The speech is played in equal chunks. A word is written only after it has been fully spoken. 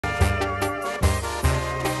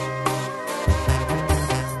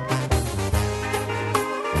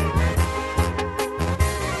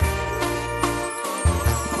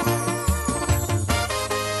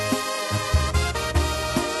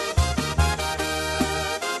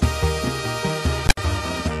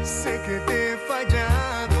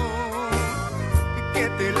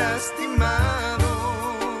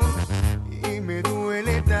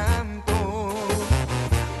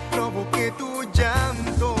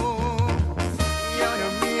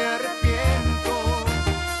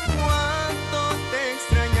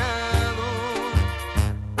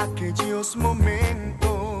aquellos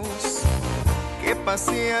momentos que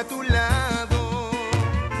pasé a tu lado.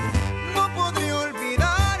 No podré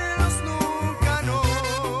olvidarlos nunca, no.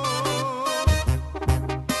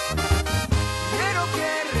 Quiero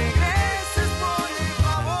que regreses, por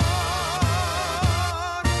favor.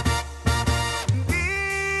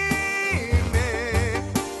 Dime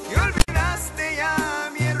que olvidaste ya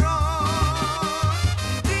mi error.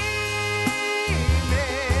 Dime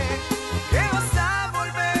que vas a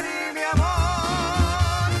volver, mi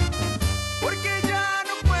amor, porque ya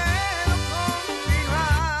no puedo continuar.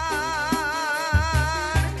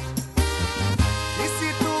 Y si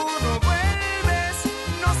tú no vuelves,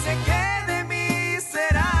 no sé qué de mí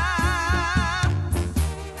será.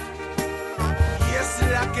 Y es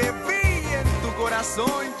la que vi en tu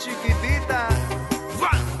corazón, chiquitita,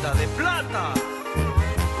 Banda de Plata.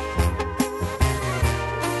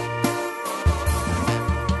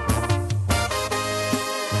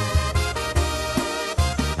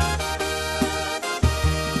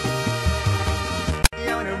 Y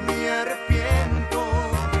ahora me arrepiento,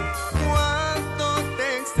 cuánto te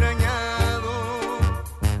he extrañado.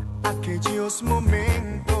 Aquellos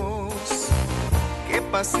momentos que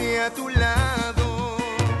pasé a tu lado,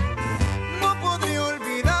 no podré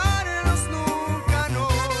olvidarlos nunca, no.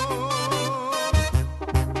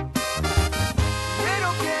 Quiero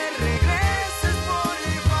que regreses, por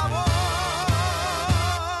favor.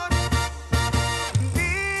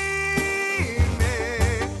 Dime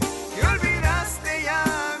que olvidaste ya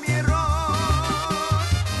mi error.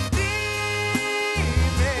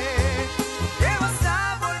 Dime que vas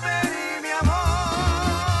a volver, mi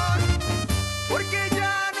amor, porque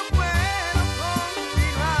ya no puedo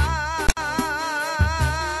continuar.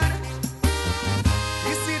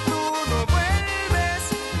 Y si tú no vuelves,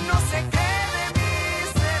 no sé qué de mí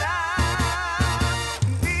será.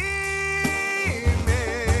 Dime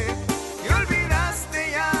que olvidaste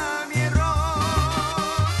ya mi error.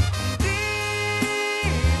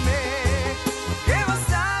 Dime que vas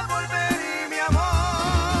a volver, mi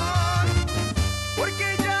amor, porque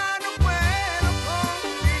ya no puedo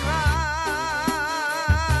continuar.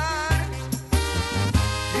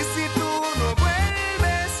 Y si tú no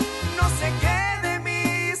vuelves, no sé qué de mí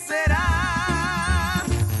será.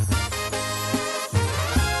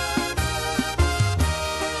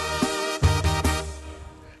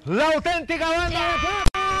 La auténtica banda de Plata.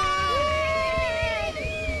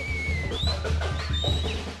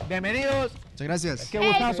 Bienvenidos. Muchas gracias. Qué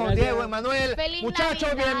gustazo, Diego, Emanuel. Feliz Muchachos,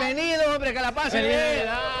 Navidad. bienvenidos, hombre, que la pasen Feliz bien.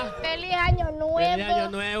 Navidad. ¡Feliz Año Nuevo! Feliz Año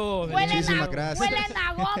Nuevo. Muchísimas gracias. Huelen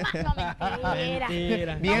a goma. No, mentira.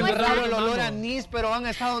 Mentira. Bien ¿Cómo raro están? el olor a anís, pero han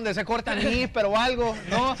estado donde se corta anís, pero algo,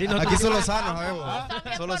 ¿no? Sí, no, Aquí tú- solo sanos,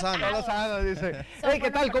 sabemos. Solo sanos. Solo sabe, dice. Hey,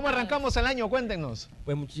 ¿qué tal? ¿Cómo arrancamos el año? Cuéntenos.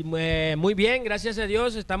 Pues muy bien, gracias a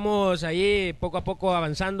Dios. Estamos ahí poco a poco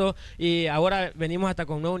avanzando y ahora venimos hasta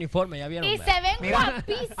con un nuevo uniforme, ¿ya vieron? Y se ven Mira,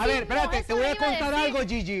 guapísimos. a ver, espérate, eso te voy me a iba contar decir. algo,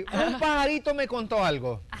 Gigi. Un pajarito me contó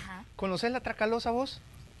algo. Ajá. ¿Conoces la Tracalosa vos?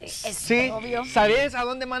 Es Sí. obvio. ¿Sabes a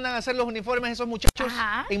dónde mandan a hacer los uniformes esos muchachos?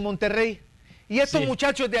 Ajá. En Monterrey. Y estos Sí.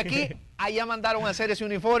 muchachos de aquí, allá mandaron a hacer ese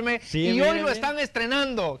uniforme Sí, y mira, hoy lo mira. están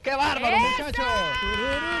estrenando. ¡Qué bárbaro, ¡Eso! muchachos!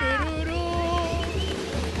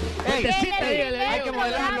 Ey, Fuertecita, ey, dígale, hay que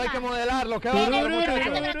modelarlo, hay que modelarlo. ¡Qué bárbaro, Espérate,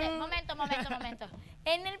 muchachos! espérate, momento.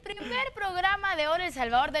 En el primer programa de Hola El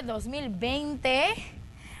Salvador del 2020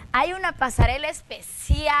 hay una pasarela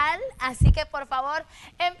especial, así que por favor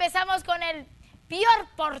empezamos con el peor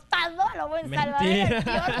portado, lo buen Salvador, el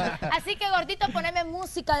peor. Así que gordito, poneme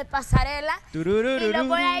música de pasarela y lo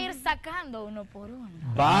voy a ir sacando uno por uno.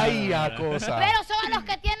 Vaya cosa. Pero son los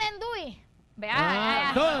que tienen DUI.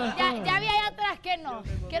 Vea, todos. ya vi ahí atrás que no.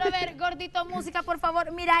 Quiero ver, gordito, música, por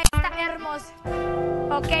favor. Mira, está hermosa.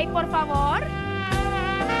 Ok, por favor.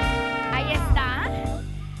 Ahí está.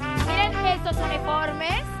 Miren estos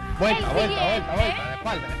uniformes. Vuelta, El vuelta, siguiente. vuelta, vuelta, de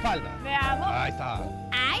espalda, de espalda. Veamos. Ahí está.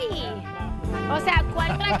 ¡Ay! O sea,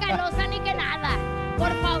 cuál tracalosa ni que nada.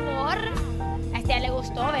 Por favor. A este ya le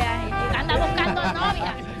gustó, vea. Anda buscando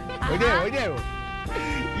novia. Oye, Ajá. Diego.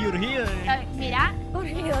 Y urgido. Mira,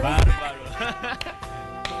 urgido. Bárbaro.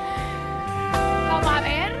 Vamos a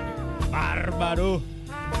ver. Bárbaro.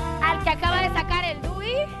 Al que acaba de sacar el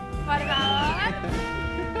DUI, por favor.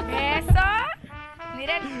 Eso.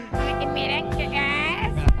 Miren qué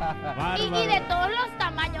es. Y de todos los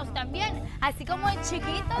tamaños también. Así como en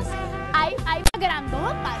chiquitos, hay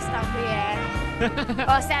grandotas también.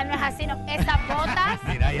 O sea, no es así, no. Esas botas.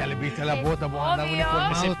 Mira, ya le viste las botas, vos andas Obvio.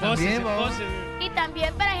 uniformados Se pose, también, se vos. pose. Y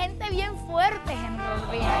también para gente bien fuerte,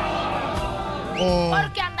 Henry. Oh,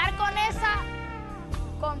 Porque andar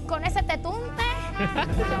con ese tetunte.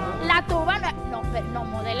 La tuba no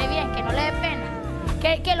modele bien, que no le dé pena.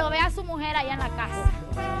 Que lo vea su mujer allá en la casa.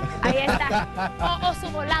 Ahí está. O su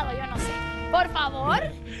volado, yo no sé. Por favor,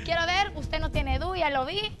 quiero ver, usted no tiene du, ya lo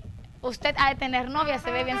vi. Usted ha de tener novia,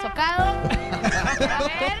 se ve bien socado. Quiero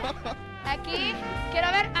ver, aquí.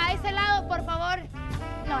 Quiero ver, a ese lado, por favor.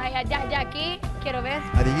 No, ya aquí, quiero ver.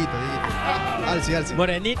 Ariguito. Alci.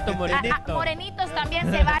 Morenito. Morenitos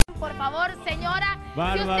también se van, por favor, señora. Si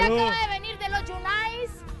usted acaba de venir de los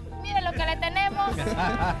Yunais, mire lo que le tenemos.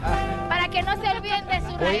 Para que no se olviden de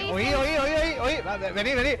su raíz. Oí.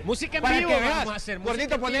 Vení. Música en Para vivo que vamos veas. a hacer.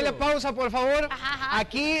 Gordito, ponele pausa, por favor. Ajá.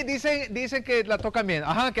 Aquí dicen que la tocan bien.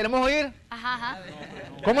 Ajá, ¿queremos oír? Ajá.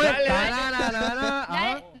 ¿Cómo es? Dale.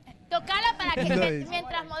 Dale, tocala para que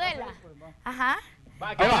mientras modela. Ajá.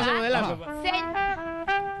 Va, ¿qué vas a modelar, papá?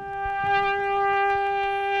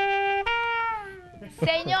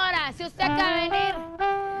 Señora, si usted acaba de venir,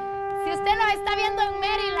 si usted nos está viendo en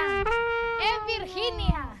Maryland, en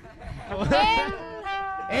Virginia,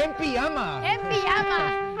 En pijama. en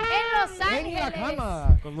Los Ángeles, En la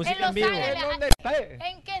cama. Con música en Los en vivo. Ángeles, ¿En dónde está?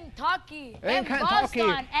 en Kentucky, En Kentucky.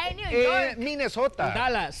 Boston, en New York. En Minnesota.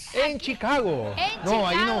 Dallas. En Chicago. En No,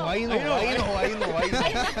 ahí Chicago.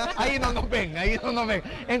 Ahí no nos ven.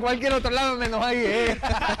 En cualquier otro lado menos ahí.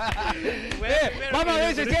 Vamos a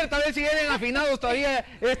ver si es cierto, a ver si vienen afinados todavía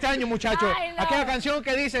este año, muchachos. Ay, no. Aquella canción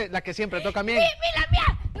que dice, la que siempre toca bien. ¡Mi la mía!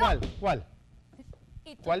 No. ¿Cuál?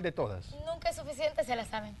 ¿Y tú? ¿Cuál de todas? Nunca es suficiente, se la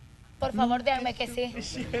saben. Por favor, díganme que sí.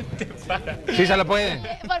 Sí, se la pueden.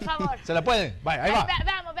 Por favor. Se la pueden. Vaya, ahí va.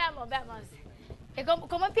 Veamos.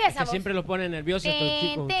 ¿Cómo empieza? Que siempre lo ponen nerviosos estos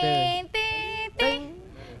chicos ustedes.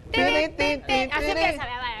 Así empieza,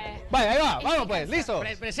 vaya. Vaya, ahí va. Vamos pues, listo.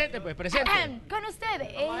 Presente. Con ustedes.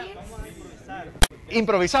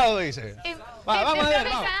 Improvisado, dice. Vamos a ver,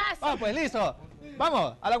 vamos. Improvisadazo. Vamos pues, listo.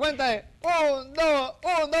 Vamos, a la cuenta de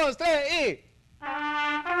 1, 2, 3 y...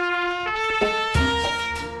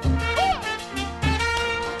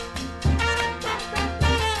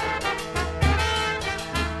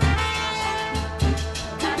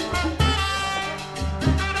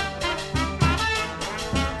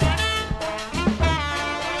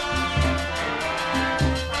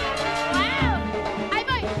 Ahí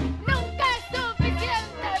voy. Nunca es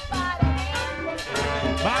suficiente para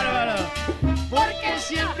mí. Bárbaro. Porque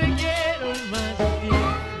siempre quiero más de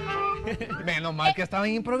ti. Menos mal que estaban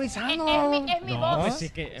improvisando. Es mi No, voz. pues sí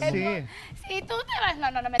que... Sí. Si tú te vas,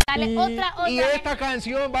 no, me sale otra. Y esta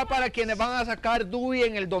canción va para quienes van a sacar DUI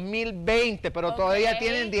en el 2020, pero todavía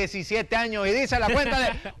tienen 17 años. Y dice la cuenta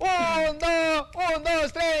de 1,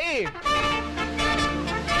 2, 3 y...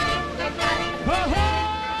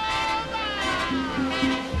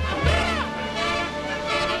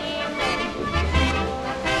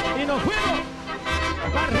 Y nos fuimos.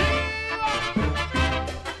 ¡Para arriba!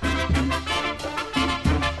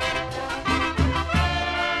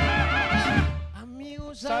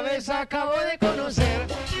 Amigos, sabes, acabo de conocer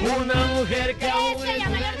una mujer que aún Se es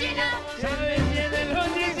llama una Georgina. sabes, tiene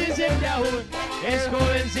los 17 aún. Es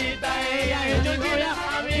jovencita, ella es Georgina.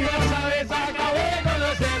 Amigos, sabes, acabo de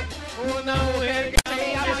conocer una mujer que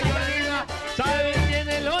se llama Georgina. Sabes,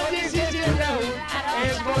 tiene los 17 aún.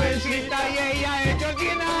 Es jovencita y ella es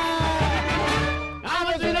Georgina.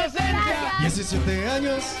 Amo su inocencia, 17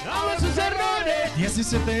 años, amo sus errores.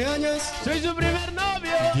 17 años, Soy su primer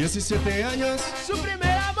novio, 17 años. su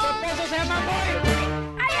primer amor. Eso se llama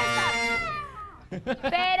amor. Ahí está.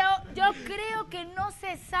 Pero yo creo que no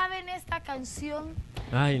se sabe en esta canción.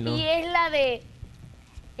 Ay, no. Y es la de...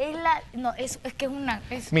 No, es que es una...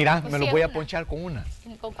 Mira, pues me sí, lo voy es a una. ponchar con una.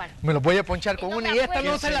 ¿Con cuál? Me lo voy a ponchar con No una me y esta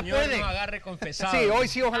acuerdo. no se la El Señor pueden. nos agarre confesado. Sí, hoy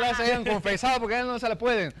sí, ojalá se hayan confesado porque ellos no se la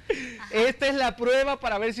pueden. Esta es la prueba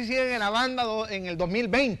para ver si siguen en la banda en el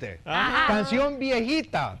 2020. Ajá. Canción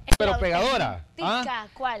viejita, pero pegadora. Auténtica,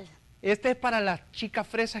 ¿cuál? Este es para las chicas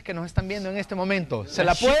fresas que nos están viendo en este momento. ¿Se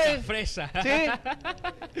la chica pueden? fresa. ¿Sí?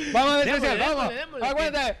 Vamos a ver, Démosle, especial, vamos. démosle.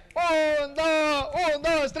 Aguanta.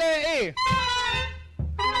 1, 2, 3 y...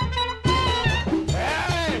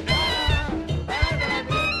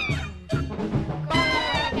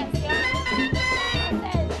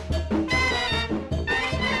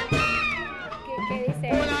 ¿Qué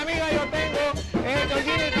dice? Una amiga yo tengo, es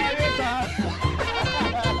Georgina y Traviesa.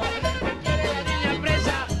 La niña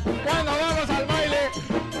fresa. Cuando vamos al baile,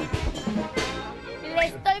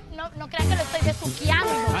 No creas que lo estoy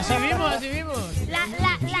besuqueando. Así vimos. La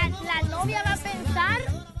novia va a pensar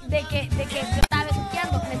de que yo estaba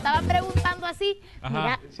besuqueando. Me estaba estaba preguntando así, Ajá.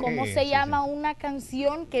 mira, ¿cómo Sí, se sí, llama una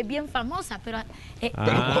canción que es bien famosa? Pero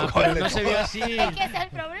Pero no se vio así. es que ese es el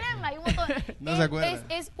problema. Hay un montón. No se acuerda.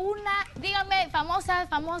 Es una, dígame, famosa,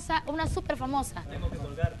 una súper famosa. Tengo que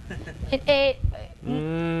colgar.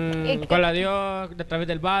 Con la Dios, a través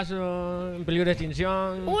del vaso, en peligro de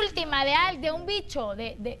extinción. Última de un bicho,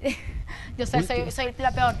 yo sé, soy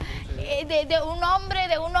la peor. De un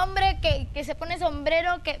hombre que se pone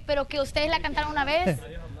sombrero, pero que ustedes la cantaron una vez.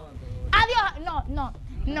 Adiós, no.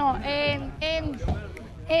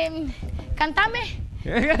 Cántame.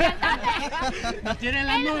 Nos tienen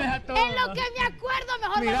las nubes a todos. En lo que me acuerdo,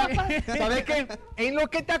 mejor Mira, me acuerdo. ¿sabes qué? En lo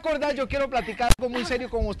que te acordás, yo quiero platicar algo muy serio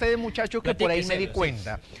con ustedes, muchachos, que por ahí me di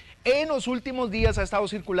cuenta. En los últimos días ha estado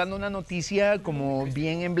circulando una noticia como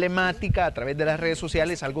bien emblemática a través de las redes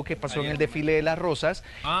sociales, algo que pasó en el desfile de las rosas,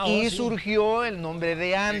 y surgió el nombre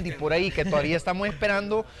de Andy por ahí, que todavía estamos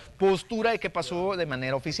esperando postura de qué pasó de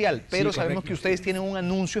manera oficial, pero sabemos que ustedes tienen un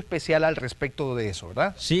anuncio especial al respecto de eso,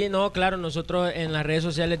 ¿verdad? Sí, no, claro, nosotros en las redes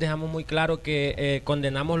sociales dejamos muy claro que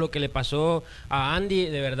condenamos lo que le pasó a Andy,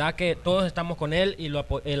 de verdad que todos estamos con él y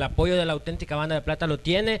el apoyo de la Auténtica Banda de Plata lo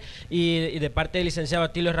tiene y de parte del licenciado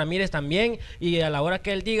Atilio Ramírez también, y a la hora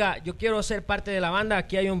que él diga yo quiero ser parte de la banda,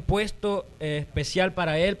 aquí hay un puesto especial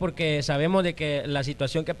para él porque sabemos de que la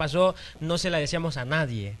situación que pasó no se la deseamos a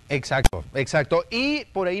nadie. Exacto. Y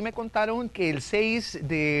por ahí me contaron que el 6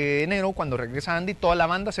 de enero, cuando regresa Andy, toda la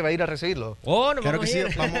banda se va a ir a recibirlo. Oh, no, Claro que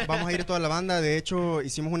vamos sí, a ir. vamos a ir toda la banda. De hecho,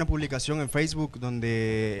 hicimos una publicación en Facebook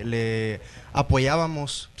donde le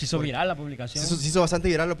apoyábamos. Se hizo viral la publicación. Se hizo bastante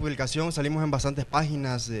viral la publicación, salimos en bastantes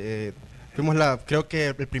páginas. Fuimos creo que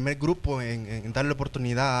el primer grupo en darle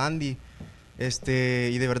oportunidad a Andy.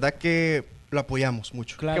 Y de verdad que lo apoyamos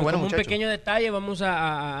mucho. Claro, Qué bueno, como un muchacho. pequeño detalle vamos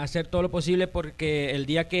a hacer todo lo posible porque el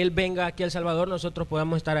día que él venga aquí a El Salvador nosotros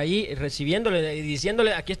podamos estar ahí recibiéndole y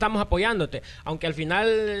diciéndole aquí estamos apoyándote, aunque al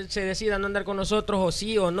final se decida no andar con nosotros o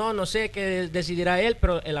sí o no, no sé qué decidirá él,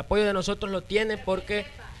 pero el apoyo de nosotros lo tiene porque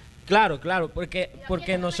claro,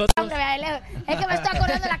 porque nosotros Hombre, es que me estoy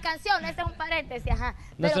acordando de la canción, ese es un paréntesis, ajá.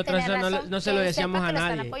 Pero Nosotros tenés eso razón, no se lo que decíamos sepa a que lo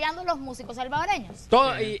nadie. están apoyando los músicos salvadoreños.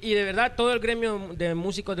 todo, y de verdad todo el gremio de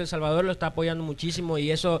músicos del Salvador lo está apoyando muchísimo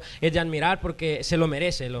y eso es de admirar porque se lo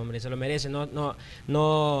merece el hombre, se lo merece, no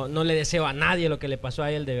le deseo a nadie lo que le pasó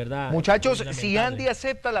a él, de verdad. Muchachos, Es si lamentable. Andy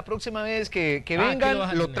acepta la próxima vez que aquí lo vas vengan,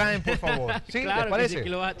 a lo tener. traen, por favor. ¿Sí? Claro ¿Les parece? que sí, que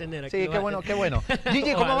lo vas a tener. aquí Sí, lo qué vas a bueno, tener. qué bueno.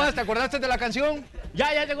 Gigi, ¿cómo Ojalá. vas? ¿Te acordaste de la canción? ¿Ya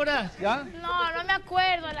te acordás? ¿Ya? No me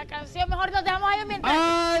acuerdo de la canción, mejor nos dejamos ahí mientras.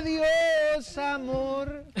 Adiós,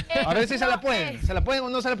 amor. A ver si se la pueden. ¿Se la pueden o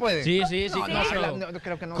no se la pueden? Sí. No, pero- no,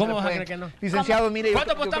 creo que no ¿Cómo se la vas a pueden. creer que no? Licenciado, mire, yo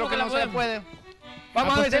 ¿Cuánto creo apostamos que que la no se la podemos? puede.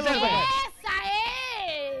 Vamos a ver si se la Apostemos. puede. ¡Esa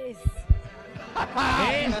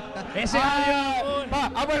es! Ese es adiós.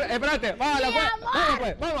 Bueno, espérate, vamos a la Mi cuenta. amor. Vamos,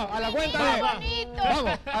 pues, vamos, a la cuenta Qué de. bonito.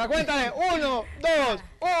 Vamos, a la cuenta de 1,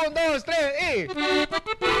 2, 3 y.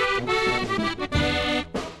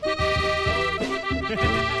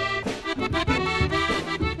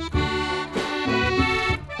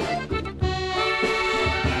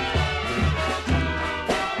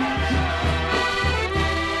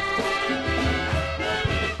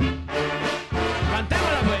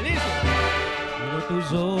 Cantémosla, pues, listo. Miro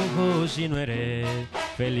tus ojos y no eres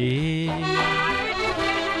feliz.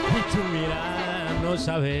 Y tu mirada no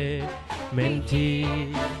sabe mentir.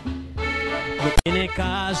 No tiene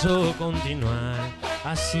caso continuar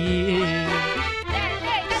así.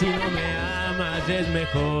 Si no me amas es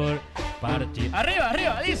mejor partir. Arriba,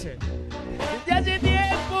 arriba, dice. Desde hace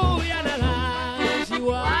tiempo ya nada es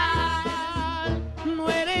igual. No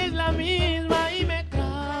eres la misma y me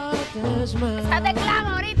tratas mal. Estás de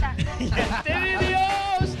clama ahorita. Este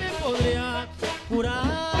Dios te podría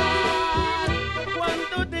curar.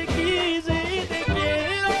 Cuánto te quise y te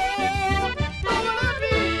quiero todos los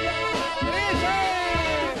días.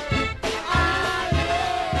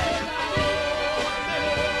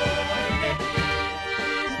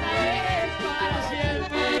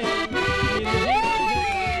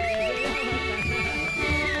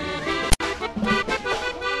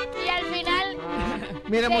 Y al final,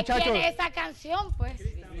 Miren, ¿de muchachos. quién es esa canción, pues?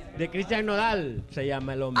 De Cristian Nodal se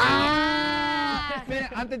llama el hombre. Miren,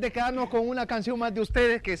 antes de quedarnos con una canción más de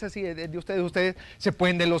ustedes, que esa sí es de ustedes, se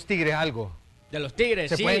pueden de los Tigres algo. De los Tigres,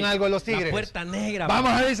 ¿Se sí. pueden algo de los La Tigres? Puerta Negra.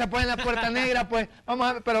 Vamos a ver si se pueden la puerta negra, pues. Vamos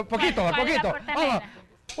a ver, pero poquito, ¿Cuál es la poquito. puerta Vamos. negra?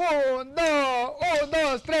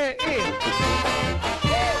 1, 2, 3 y.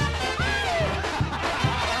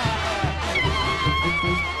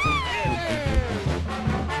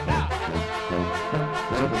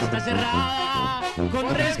 Está cerrada con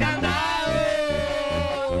 3 candados.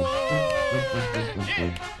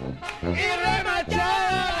 Y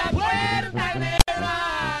remachada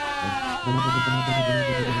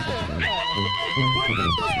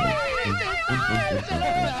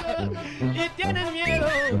y tienes miedo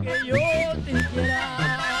que yo te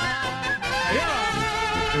quiera.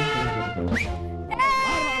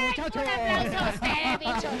 Un aplauso a ustedes,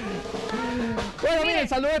 bichos. Bueno, miren,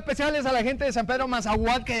 saludos especiales a la gente de San Pedro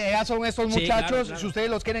Mazahuat, que ya son estos Sí, muchachos. claro. Si ustedes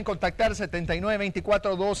los quieren contactar, 79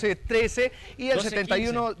 24 12 13 y el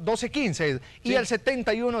 71 12 15 y el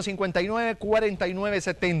 71 59 49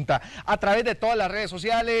 70. A través de todas las redes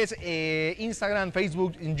sociales, Instagram,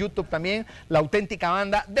 Facebook, YouTube también, la Auténtica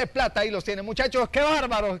Banda de Plata. Ahí los tienen, muchachos. ¡Qué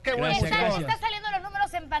bárbaros! ¡Qué buenos! Está saliendo los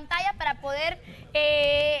números en pantalla para poder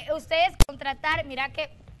ustedes contratar. Mira que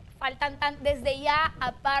faltan desde ya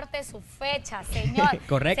aparte su fecha, señor.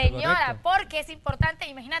 Correcto, señora, correcto. porque es importante,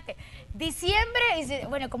 imagínate, diciembre,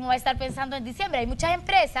 bueno, ¿cómo va a estar pensando en diciembre? Hay muchas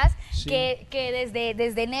empresas Sí. que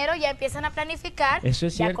desde enero ya empiezan a planificar, Eso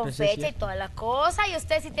es ya cierto, con eso es fecha y cierto. toda la cosa. Y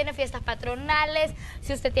usted si tiene fiestas patronales,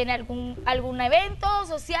 si usted tiene algún evento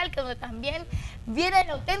social que donde también viene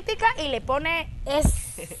la Auténtica y le pone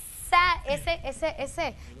ese,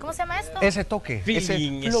 ¿cómo se llama esto? Ese toque,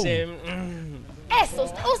 Feeling, ese flow. Eso,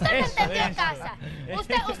 usted me Eso, entendió en eso. casa.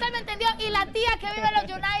 Usted me entendió y la tía que vive en los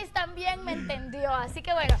United también me entendió. Así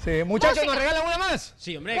que bueno. Sí, muchachos, música. ¿nos regalan una más?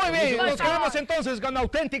 Sí, hombre, Muy con bien, mucho nos gusto. quedamos entonces con la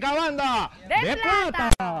Auténtica Banda de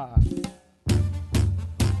Plata.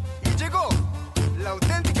 Y llegó la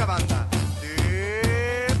Auténtica Banda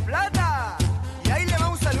de Plata. Y ahí le va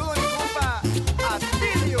un saludo a mi compa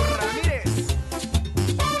Atilio Ramírez.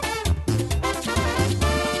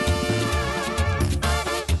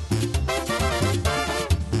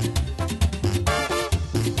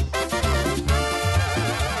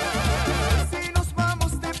 Si nos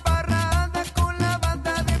vamos de parranda con la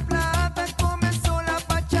Banda de Plata, comenzó la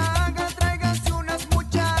pachanga, tráiganse unas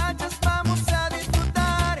muchachas, vamos a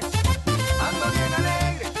disfrutar. Ando bien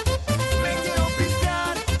alegre, me quiero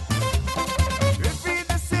pistear. El fin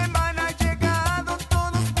de semana ha llegado,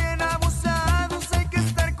 todos bien abusados, hay que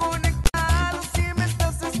estar conectados. Si me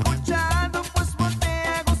estás escuchando, pues ponte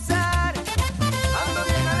a gozar. Ando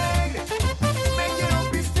bien alegre, me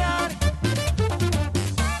quiero pistear.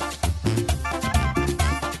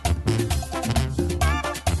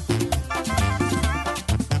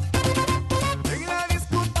 En la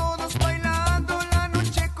disco todos bailando, la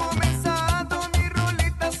noche comenzando, mi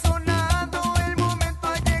rolita sonando, el momento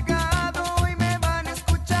ha llegado y me van a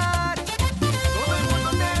escuchar. Todo el mundo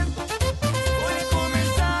atento, voy a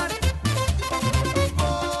comenzar,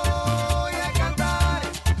 voy a cantar,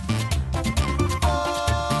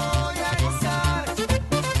 voy a gozar,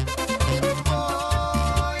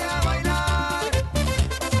 voy a bailar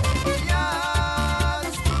y a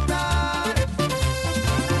disfrutar.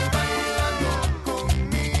 Bailando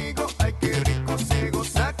conmigo, ay qué rico se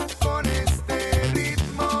goza con este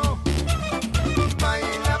ritmo.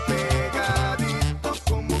 Baila pegadito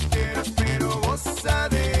como quieras, pero goza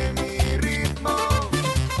de mi ritmo.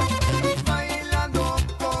 Bailando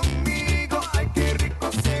conmigo, ay qué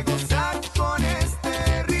rico se goza con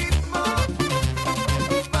este ritmo.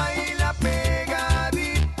 Baila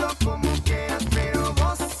pegadito como quieras, pero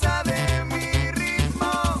goza de mi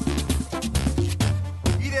ritmo.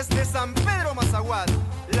 Y desde San Pedro Mazahuat,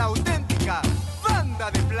 la Auténtica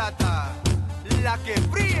Banda de Plata, la que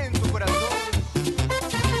brilla en tu corazón.